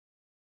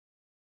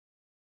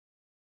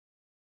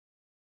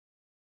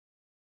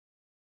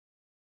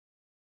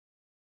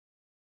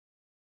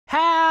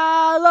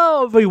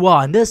Hello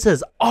everyone, this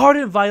is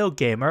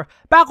ArdentVitalGamer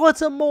back with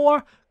some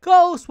more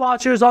Ghost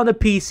Watchers on the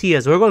PC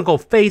as we're going to go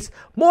face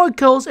more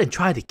ghosts and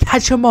try to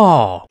catch them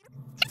all.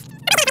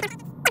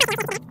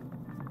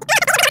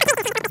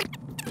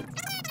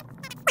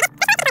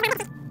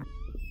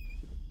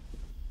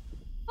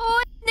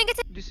 Oh,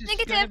 negative. This is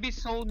Negative. gonna be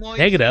so noisy.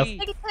 Negative?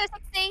 Negative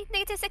 60.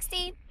 Negative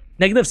 16.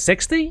 Negative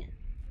 60?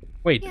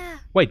 Wait, Yeah.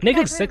 wait,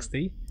 negative Whatever.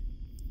 60?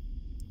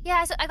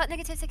 Yeah, so I got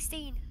negative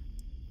 16.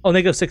 Oh,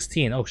 negative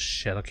 16. Oh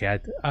shit, okay,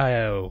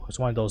 it's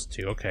one of those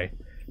two, okay.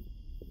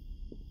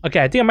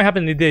 Okay, I think I might have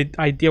an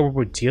idea what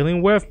we're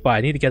dealing with, but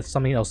I need to get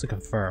something else to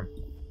confirm.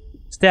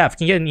 Steph,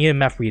 can you get an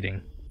EMF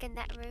reading? In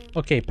that room.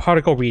 Okay,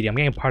 particle reading. I'm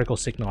getting a particle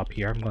signal up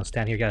here. I'm gonna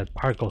stand here, get a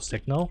particle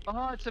signal.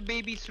 Oh, it's a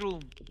baby's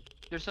room.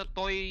 There's a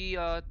toy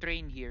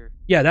train here.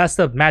 Yeah, that's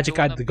the magic You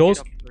guy, wanna the pick it ghost.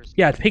 up first?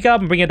 Yeah, pick it up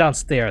and bring it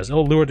downstairs.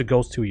 It'll lure the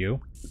ghost to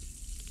you.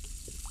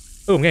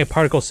 Oh, I'm getting a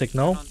particle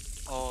signal. On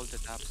all the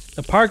taps.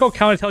 The particle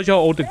counter tells you how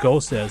old the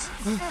ghost is.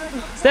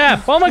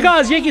 Steph! Oh my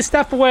god, it's yanking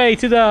Steph away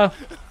to the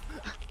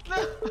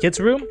kids'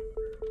 room?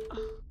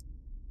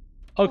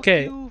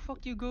 Okay.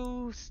 Fuck you,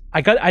 ghost.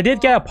 I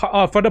did get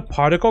a for the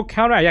particle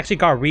counter. I actually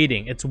got a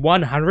reading. It's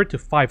 100 to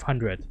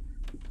 500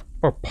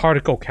 for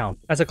particle count.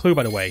 That's a clue,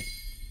 by the way.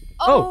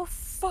 Oh,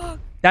 fuck.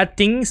 That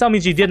ding sound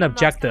means you did an Fucking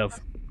lost objective.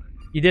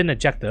 You did an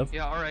objective.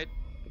 Yeah, alright.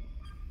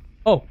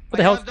 Oh, what the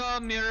I hell? have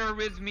the mirror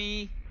with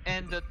me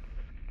and the...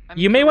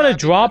 You may want to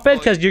drop it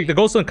because the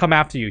ghost will come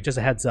after you. Just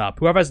a heads up.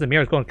 Whoever has the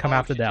mirror is going to come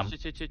after them.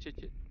 Shit.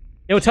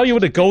 It will tell you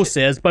what the ghost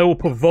is, but it will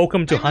provoke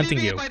him to hunting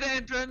you. By the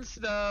entrance,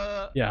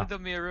 Yeah. the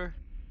mirror.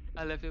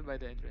 I left it by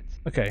the entrance.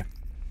 Okay.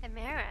 The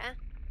mirror.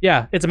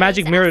 Yeah, it's a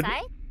magic Is it mirror.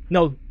 outside?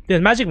 No, the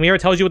magic mirror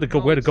tells you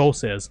what where the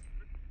ghost is.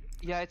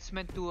 Yeah, it's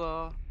meant to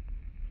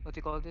what do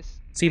you call this?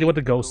 See what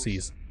the ghost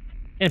sees,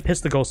 and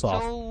piss the ghost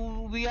off.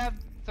 So we have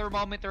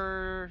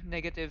thermometer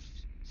negative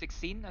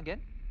 16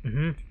 again.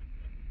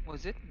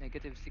 Was it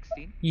negative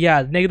 16?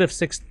 Yeah, negative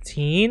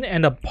 16,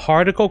 and the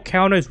particle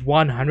counter is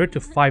 100 to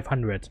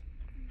 500.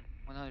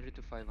 100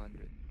 to 500.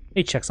 Let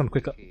me check some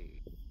quick. Okay.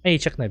 Let me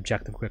check the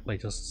objective quickly,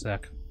 just a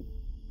sec.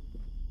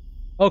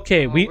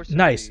 Okay, where's the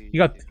nice. You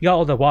got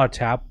all the water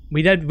tap.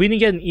 We didn't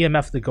get an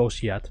EMF to the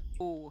ghost yet.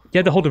 Oh, You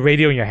have to hold the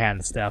radio in your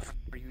hand, Steph.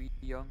 are you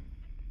young?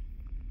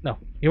 No,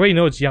 you already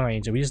know it's young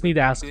Angel. We just need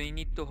to ask. Do you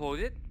need to hold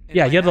it?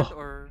 Yeah, you have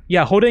to.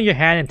 Yeah, hold it in your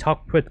hand and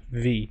talk with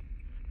V.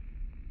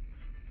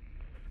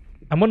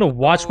 I'm gonna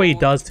watch what he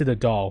does to the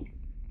doll.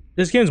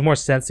 This game's more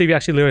sensitive. You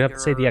actually literally have to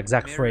say the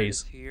exact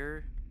phrase.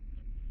 Here.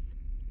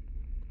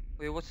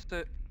 Wait, what's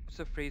the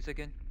phrase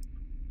again?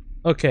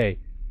 Okay.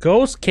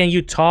 Ghost, can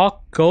you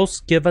talk?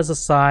 Ghost, give us a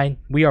sign.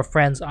 We are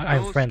friends.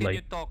 I'm Ghost, friendly. Can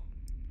you talk?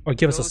 Or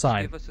give us a Ghost,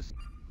 sign. Give us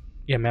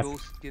a, EMF.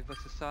 Ghost, give us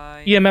a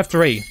sign. EMF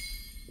 3.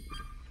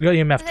 We got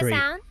EMF Does it 3.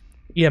 sound?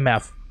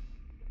 EMF.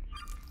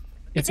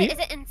 Is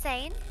it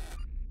insane?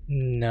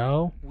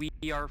 No. We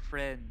are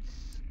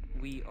friends.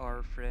 We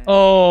are friends.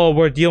 Oh,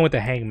 we're dealing with the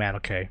Hangman.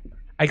 Okay.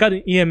 I got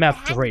an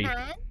EMF 3.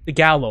 Hangman? The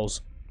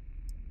Gallows.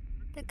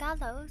 The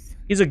gallows?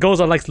 He's a ghost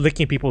that likes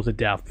licking people to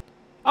death.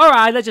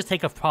 Alright, let's just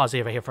take a pause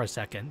here for a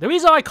second. The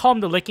reason I call him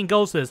the licking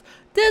ghost is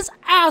this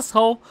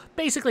asshole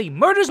basically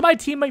murders my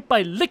teammate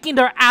by licking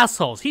their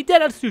assholes. He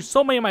did that to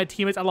so many of my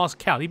teammates I lost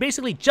count. He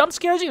basically jump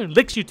scares you and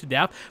licks you to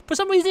death. For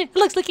some reason, he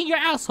likes licking your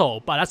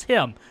asshole, but that's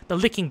him, the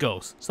licking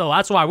ghost. So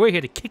that's why we're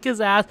here to kick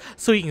his ass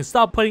so he can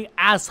stop putting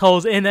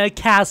assholes in a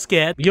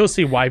casket. You'll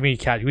see why I mean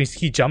when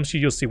he jumps you,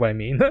 you'll see what I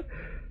mean.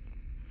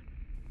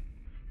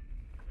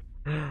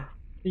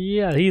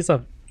 Yeah, he's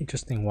a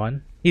interesting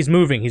one. He's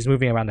moving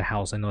around the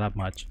house, I know that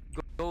much.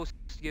 Ghost,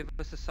 give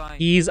us a sign.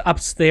 He's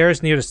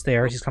upstairs near the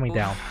stairs, he's coming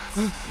down.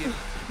 Give-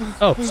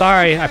 Oh,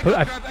 sorry, I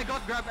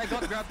got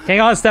grab. Hang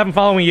on, Steph, I'm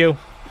following you.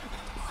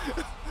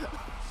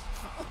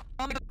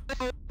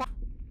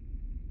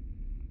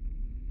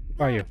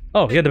 Where are you?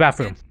 Oh, you're in the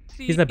bathroom.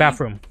 He's in the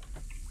bathroom.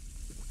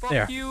 Fuck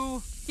There.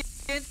 you.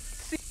 Can't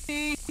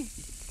see.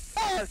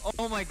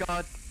 Oh my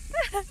god.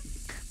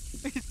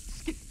 He's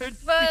scared.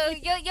 Bro,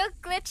 you're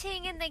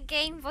glitching in the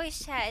game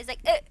voice chat. It's like,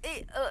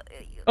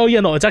 Oh yeah,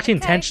 no, it's actually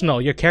Okay.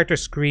 intentional. Your character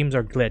screams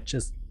or glitch.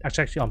 It's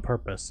actually on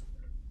purpose.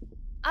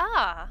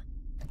 Ah.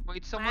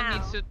 Wait, someone Wow.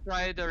 needs to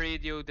try the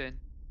radio then.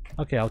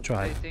 Okay, I'll I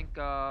try. think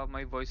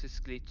my voice is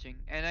glitching.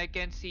 And I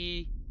can't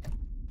see...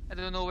 I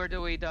don't know where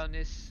the way down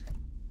is.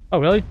 Oh,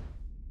 really?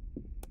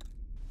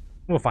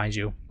 We'll find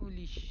you.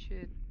 Holy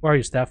shit. Where are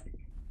you, Steph?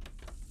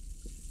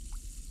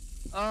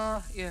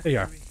 Yeah. There you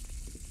are.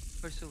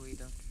 Where's the way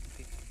down?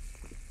 Okay.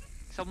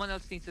 Someone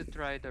else needs to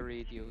try the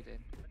radio then.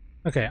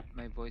 Okay,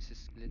 My voice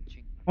is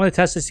glitching. I want to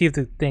test to see if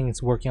the thing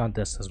is working on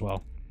this as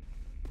well.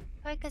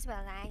 Because we're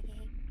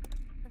lagging.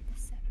 On the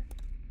server.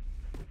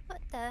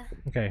 What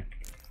the? Okay,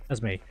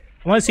 that's me.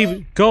 I want to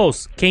see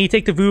Ghost. Can you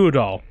take the voodoo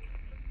doll?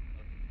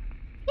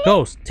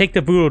 Ghost, take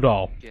the voodoo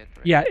doll. Get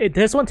right. Yeah,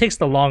 this one takes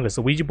the longest.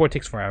 The Ouija board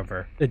takes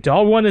forever. The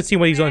doll one, let's see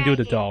what he's gonna do with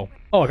the doll.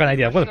 Oh, I got an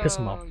idea. I'm gonna piss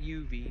him off.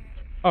 UV.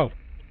 Oh,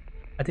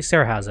 I think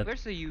Sarah has it.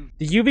 Where's the UV?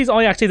 The UV's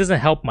only actually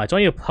doesn't help much. It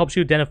only helps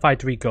you identify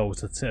 3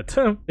 ghosts. That's it.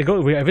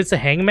 If it's a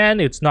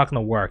Hangman, it's not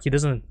gonna work. He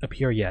doesn't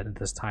appear yet at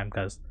this time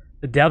because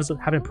the devs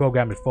haven't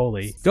programmed it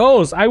fully.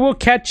 Ghost, I will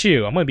catch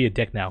you. I'm gonna be a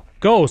dick now.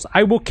 Ghost,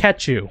 I will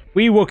catch you.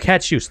 We will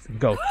catch you.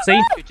 Go.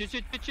 See?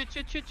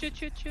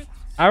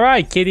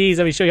 Alright, kiddies.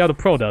 Let me show you how the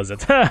pro does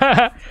it.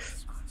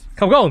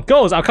 Come on,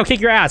 Ghost. I'll come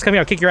kick your ass. Come here,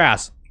 I'll kick your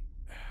ass.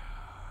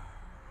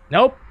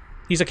 Nope.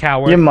 He's a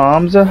coward. Your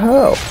mom's a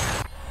hoe.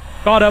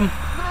 Got him.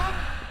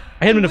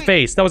 I hit him in the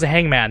face. That was a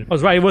Hangman. I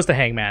was right. It was the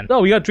Hangman. Oh,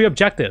 we got 3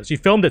 objectives. You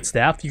filmed it,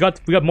 Steph. We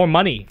got more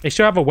money. Make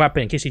sure I have a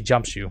weapon in case he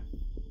jumps you.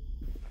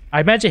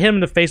 I managed to hit him in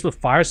the face with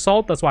fire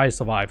salt. That's why I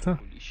survived. Huh?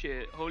 Holy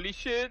shit. Holy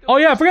shit. Oh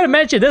yeah, I forgot to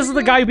mention. This is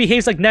the guy who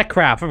behaves like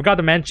Netcraft. I forgot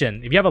to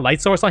mention. If you have a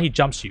light source on, he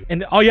jumps you.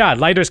 And oh yeah,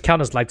 lighters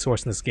count as light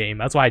source in this game.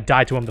 That's why I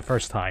died to him the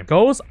first time.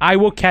 Goes, I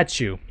will catch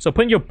you. So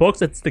put in your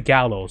books, it's the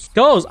gallows.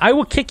 Goes, I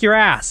will kick your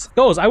ass.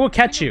 Goes, I will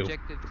catch you.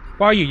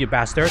 Where are you, you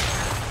bastard?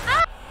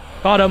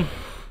 Got him.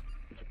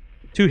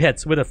 2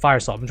 hits with a fire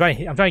salt. I'm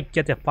trying to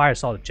get the fire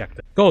salt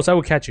objective. Goes, I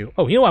will catch you.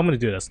 Oh, you know what? I'm gonna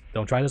do this.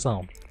 Don't try this at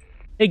home.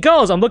 Hey,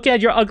 Goes, I'm looking at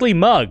your ugly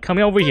mug. Come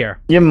over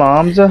here. Your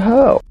mom's a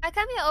hoe. How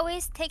come you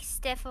always take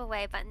Steph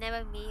away, but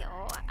never me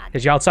or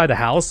Because you're outside the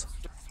house.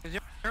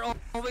 You're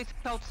always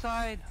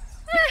outside.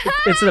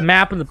 It's the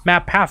map and the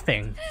map path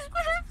thing.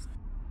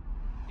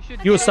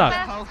 You suck.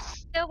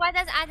 So why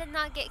does Arden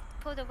not get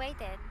pulled away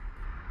then?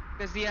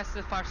 Because he has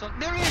the fire salt.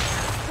 There he is!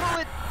 Throw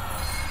it!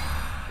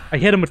 I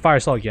hit him with fire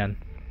salt again.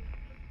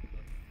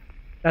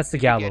 That's the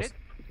gallows.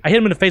 I hit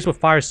him in the face with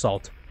fire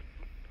salt.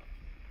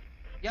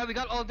 Yeah, we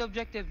got all the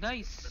objective.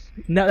 Nice.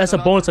 No, that's a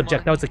bonus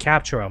objective. That was to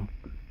capture him.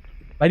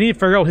 I need to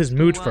figure out his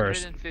mood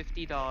first.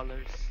 $250.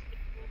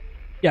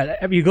 Yeah,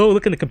 if you go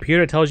look in the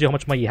computer, it tells you how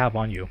much money you have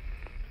on you.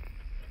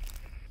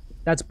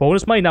 That's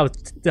bonus money. Now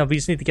we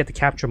just need to get the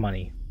capture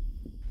money.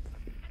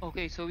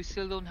 Okay, so we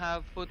still don't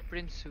have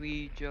footprints.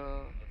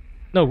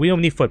 No, we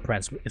don't need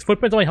footprints. His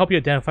footprints only help you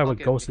identify what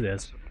ghost it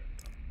is.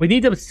 We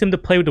need him to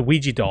play with the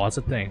Ouija doll. That's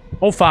the thing.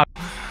 Oh fuck!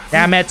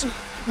 Damn it!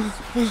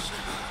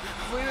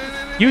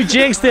 You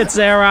jinxed it,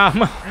 Sarah.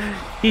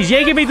 He's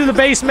yanking me to the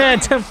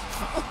basement.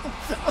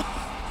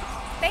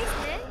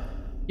 Basement?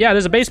 Yeah,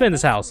 there's a basement in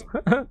this house.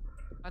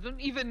 I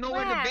don't even know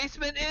where the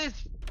basement is.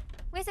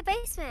 Where's the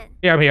basement?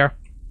 Yeah, I'm here.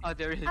 Oh,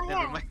 there it is. Oh,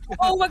 Never yeah. mind.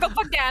 Oh my god,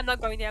 fuck that. I'm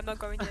not going there. I'm not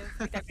going there.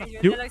 Fuck that.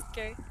 That looks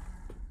scary.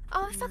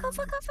 Oh,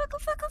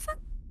 fuck.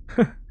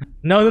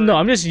 No.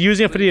 I'm just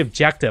using it for the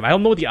objective. I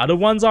don't know what the other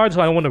ones are, so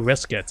I don't want to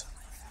risk it.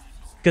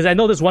 Because I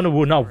know this one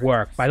will not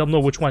work, but I don't know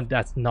which one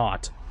that's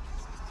not.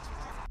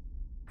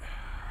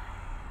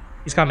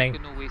 He's coming.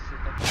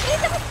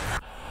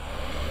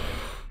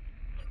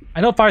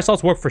 I know fire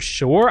salts work for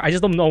sure. I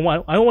just don't know.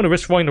 I don't want to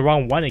risk throwing the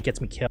wrong one and it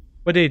gets me killed.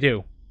 What did he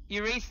do? He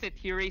erased it.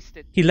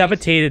 He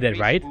levitated it,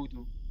 right?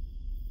 Voodoo.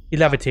 He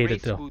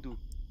levitated though. Voodoo.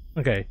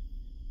 Okay.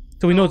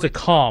 So we know it's a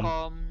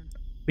calm.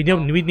 We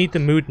need the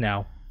mood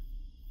now.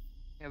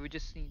 Yeah, we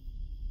just need...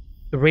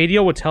 The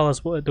radio will tell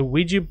us what... The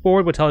Ouija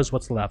board will tell us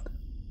what's left.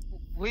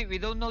 Wait, we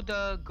don't know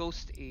the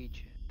ghost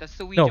age. That's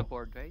the Ouija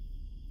board, right?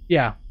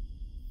 Yeah.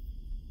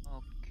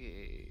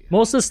 Okay.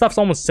 Most of the stuff's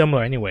almost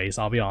similar anyways,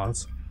 I'll be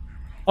honest.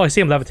 Oh, I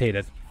see him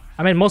levitated.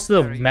 I mean, most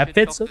of the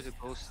methods... Talk to the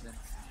ghost, then.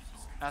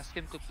 Ask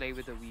him to play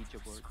with the Ouija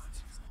board.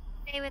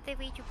 Play with the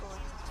Ouija board.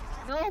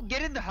 No,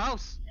 get in the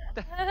house!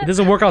 It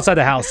doesn't work outside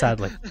the house,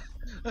 sadly.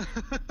 You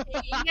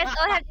guys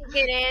all have to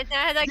get in.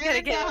 I don't Get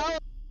in the house!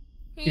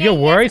 If you're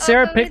worried,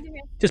 Sarah,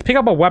 just pick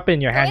up a weapon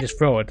in your hand and just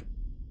throw it.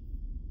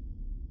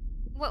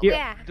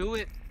 Where? Do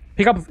it.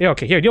 Pick up... Yeah,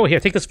 okay, here,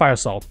 take this fire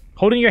salt.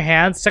 Hold it in your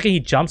hand. Second he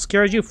jump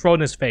scares you, throw it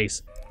in his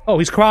face. Oh,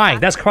 he's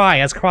crying. That's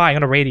crying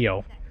on the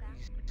radio.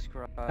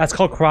 That's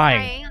called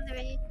crying.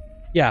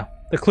 Yeah,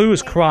 the clue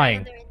is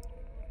crying.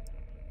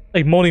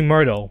 Like Moaning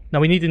Myrtle. Now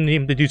we need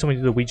him to do something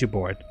to the Ouija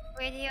board.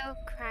 Radio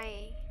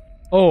crying.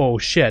 Oh,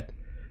 shit.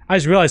 I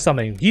just realized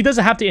something. He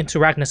doesn't have to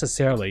interact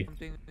necessarily.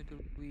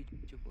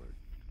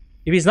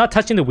 If he's not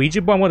touching the Ouija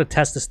board, I want to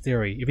test this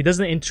theory. If he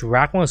doesn't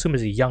interact, I want to assume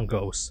he's a young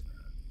ghost.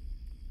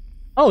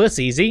 Oh, that's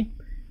easy.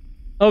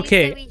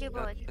 Okay.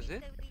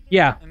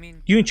 Yeah.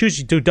 You can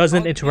choose who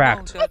doesn't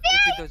interact.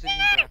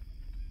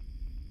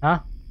 Huh?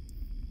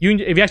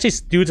 If you actually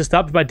do the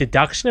stuff by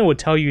deduction, it will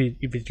tell you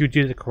if you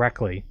did it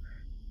correctly.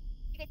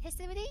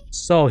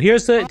 So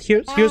here's the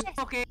here's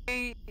okay,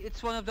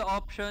 it's one of the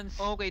options.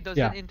 Okay,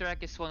 doesn't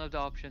interact is one of the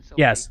options.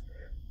 Okay. Yes.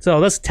 So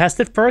let's test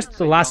it first.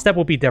 The last step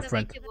will be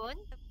different.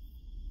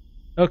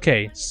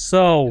 Okay,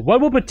 so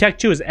what will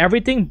protect you is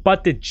everything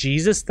but the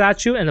Jesus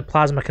statue and the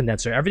plasma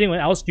condenser. Everything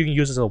else you can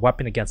use as a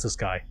weapon against this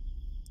guy.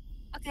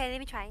 Okay, let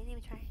me try.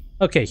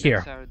 Okay,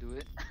 here. Sarah, do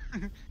it.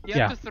 You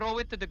have to throw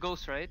it to the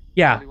ghost, right?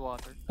 Yeah. Holy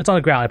water. It's on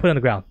the ground. I put it on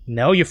the ground.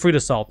 No, you threw the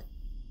salt.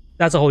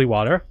 That's a holy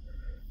water.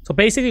 So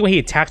basically, when he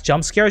attacks,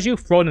 jump scares you,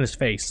 throw it in his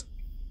face.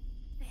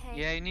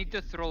 Okay. Yeah, you need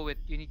to throw it.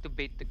 You need to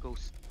bait the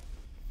ghost.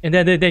 And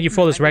then you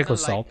throw this regular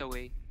salt.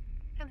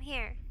 Come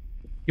here.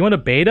 You want to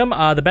bait him?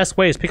 The best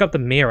way is pick up the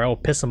mirror. It will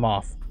piss him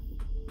off.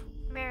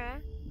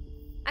 Mirror.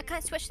 I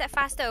can't switch that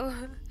fast though.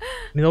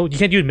 You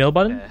can't use middle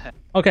button?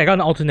 Okay, I got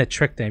an alternate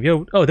trick thing.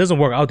 Oh, it doesn't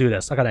work. I'll do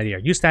this. I got an idea.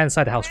 You stand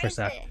inside the house for a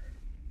sec.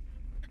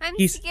 I'm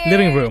scared.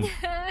 Living room.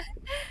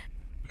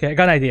 Okay, I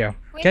got an idea.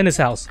 Wait. Get in this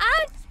house.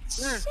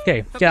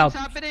 Okay, get out. What's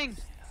happening?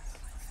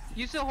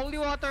 Use the holy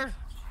water.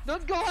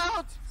 Don't go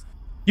out.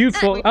 I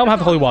don't have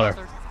the holy water.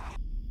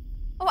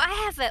 Oh, I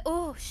have it.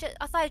 Oh shit!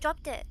 I thought I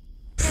dropped it.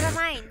 Never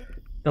mind.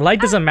 The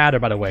light doesn't matter,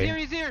 by the way.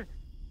 He's here.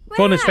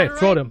 Throw in his face.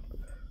 Throw him.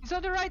 He's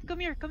on the right. Come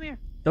here.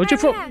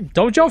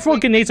 Don't y'all throw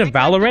grenades in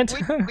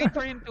Valorant? Wait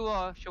for him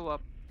to show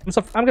up.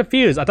 I'm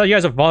confused. I thought you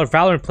guys are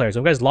Valorant players.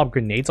 You guys lob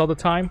grenades all the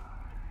time.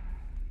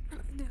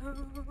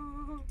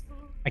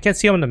 I can't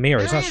see him in the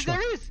mirror. It's not sure.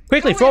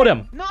 Quickly, throw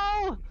him.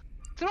 No.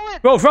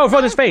 Throw it. Throw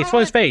in his face. Throw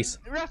in his face.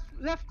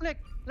 Left click.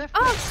 Left.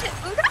 Oh shit!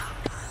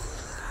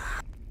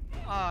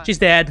 She's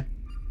dead.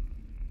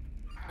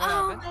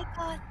 Oh my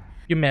god!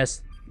 You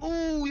missed.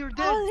 Oh, you're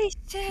dead. Holy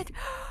shit!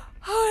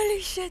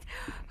 Holy shit!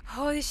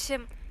 Holy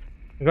shit!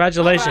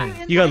 Congratulations.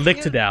 You got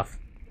licked to death.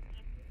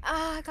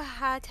 Ah, I got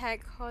heart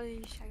attack.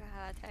 Holy shit! I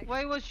got heart attack.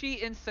 Why was she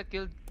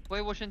insta-killed?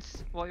 Why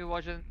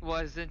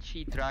wasn't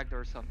she dragged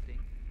or something?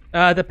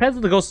 Depends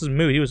on the ghost's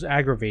mood. He was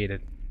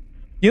aggravated.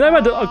 You know,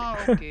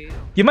 Okay.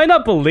 You might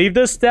not believe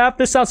this, Steph.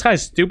 This sounds kind of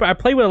stupid. I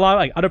play with a lot of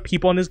like other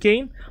people in this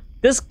game.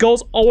 This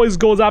ghost always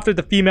goes after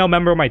the female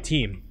member of my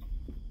team.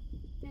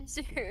 I'm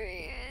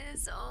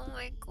serious. Oh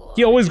my god.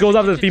 He always goes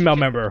after the female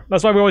member.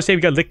 That's why we always say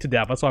we got licked to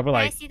death. That's why we're Can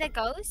like. I see the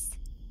ghost?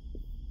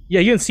 Yeah,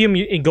 you can see him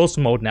in ghost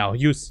mode now.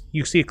 You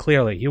see it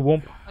clearly. He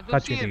won't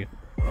touch you.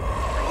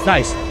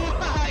 Nice.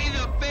 In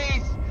the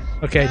face.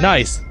 Okay,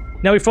 nice.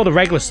 Now we throw the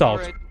regular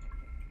salt. Right.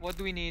 What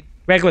do we need?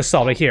 Regular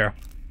salt right here.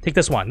 Take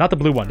this one, not the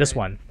blue one. This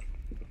one.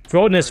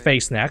 Throw it in his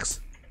face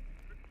next.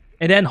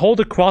 And then hold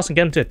the cross and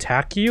get him to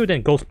attack you.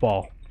 Then ghost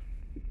ball.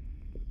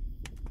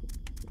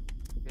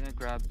 Gonna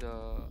grab the.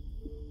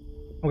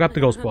 I'll grab the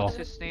ghost ball. What's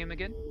his name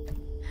again?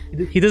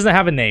 He doesn't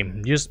have a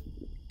name. Just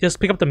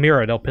pick up the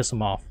mirror. They'll piss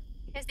him off.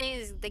 His name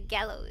is the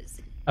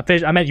Gallows.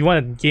 I meant you want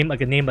a game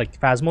like a name like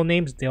Phasmo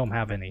names. They don't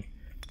have any.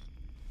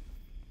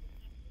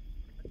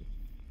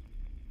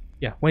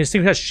 Yeah, when you see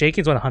him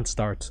shaking, is when the hunt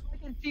starts. I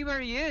can see where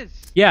he is.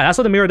 Yeah, that's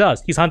what the mirror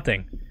does. He's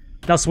hunting.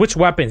 Now switch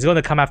weapons. He's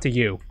gonna come after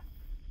you.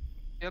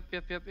 Yep.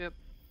 When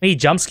he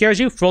jump scares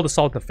you, throw the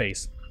salt in the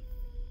face.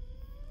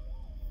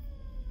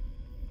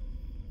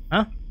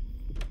 Huh?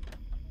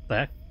 What the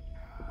heck?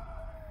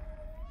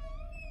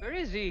 Where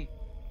is he?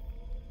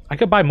 I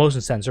could buy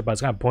motion sensor, but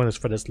it's kind of pointless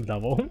for this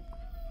level.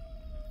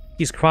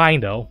 He's crying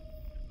though.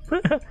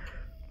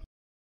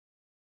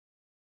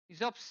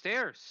 He's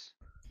upstairs.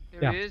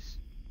 There Yeah. he is.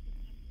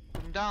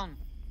 Come down.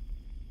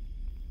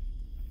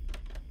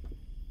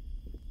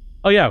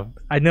 Oh yeah,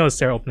 I noticed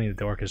Sarah opening the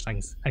door because I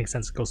can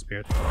sense a ghost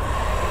spirit.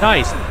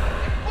 Nice.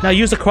 Now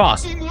use the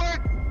cross.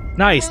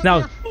 Nice.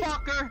 Now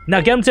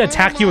get him to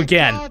attack you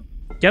again. God.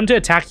 Get him to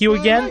attack you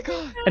again,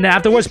 and then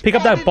afterwards pick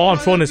up that ball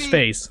and throw in his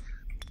face.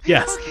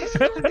 Yes.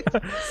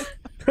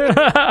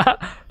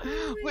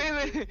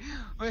 Wait.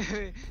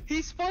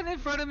 He spawned in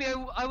front of me.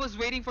 I was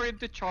waiting for him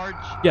to charge.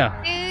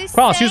 Yeah.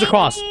 Cross. Use the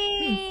cross.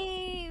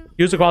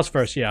 Use the cross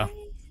first. Yeah.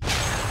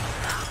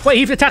 Wait,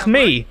 he attacked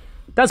me.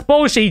 That's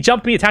bullshit. He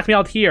jumped me, attacked me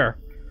out here.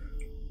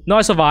 No,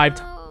 I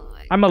survived. Oh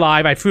I'm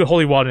alive. I threw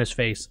holy water in his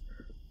face.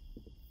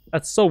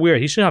 That's so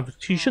weird. He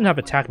shouldn't have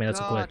attacked me. That's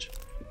a glitch.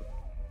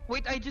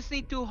 Wait, I just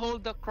need to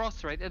hold the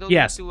cross, right? I don't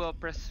Yes. need to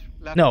press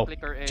left No, click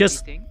or anything.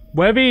 just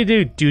whatever you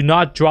do, do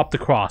not drop the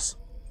cross.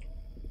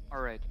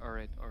 Alright.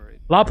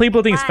 A lot of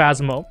people think it's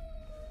Phasmo.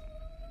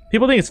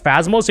 People think it's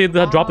Phasmo, so you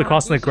have to drop the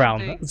cross on the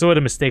ground. something. That's where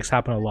the mistakes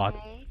happen a lot.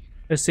 Okay.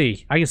 Let's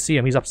see. I can see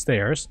him. He's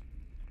upstairs.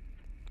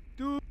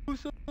 Do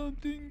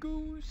something,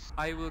 goose.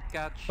 I will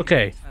catch you.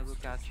 Okay. I will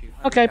catch you.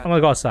 Okay, I'm gonna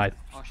go outside.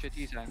 Oh shit,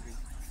 he's angry.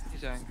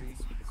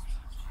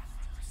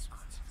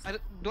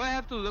 Do I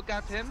have to look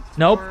at him?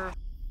 Nope. Or...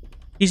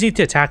 He's need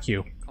to attack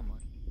you. Come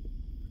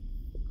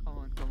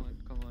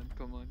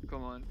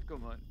on.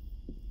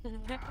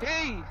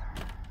 Hey!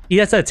 He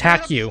has to He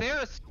attack went you.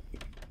 upstairs.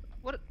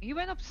 What? He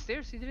went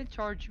upstairs. He didn't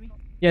charge me.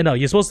 Yeah, no,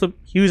 you're supposed to.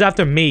 He was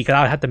after me because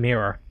I had the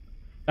mirror.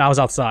 I was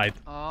outside.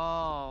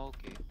 Oh,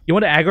 okay. You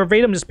want to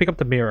aggravate him? Just pick up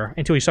the mirror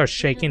until he starts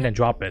shaking, then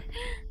drop it.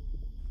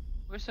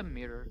 Where's the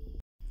mirror?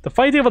 The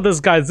funny thing about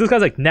this guy is this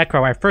guy's like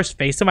Necro. When I first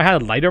faced him, I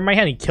had a lighter in my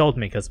hand. He killed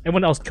me because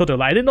everyone else killed their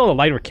light. I didn't know the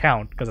lighter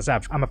count because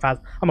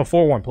I'm a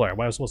forewarned player.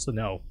 What was I supposed to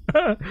know?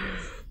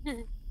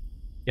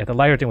 Yeah, the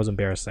lighter thing was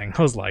embarrassing.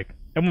 I was like,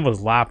 everyone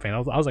was laughing. I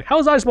was like, how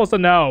was I supposed to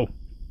know?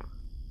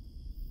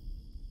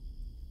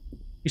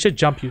 You should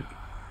jump. You.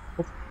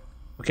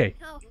 Okay.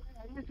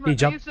 He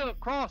jumped. Use the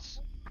cross.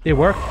 Did it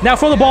work? Now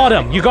throw the ball at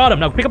him. You got him.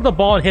 Now pick up the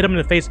ball and hit him in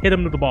the face. Hit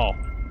him with the ball.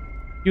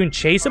 You can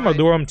chase him or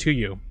lure him to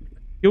you.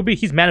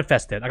 He's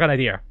manifested. I got an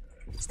idea.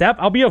 Steph,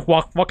 I'll be your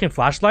walking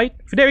flashlight.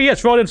 There he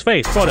is. Throw it in his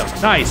face. Throw it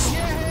him. Nice.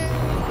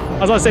 I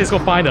was about to say, let's go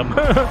find him.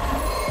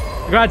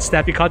 Congrats,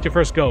 Steph. You caught your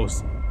first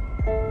ghost.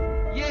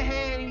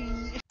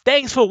 Yay!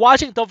 Thanks for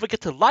watching. Don't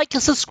forget to like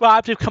and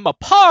subscribe to become a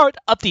part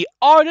of the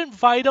Ardent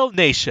Vital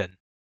Nation.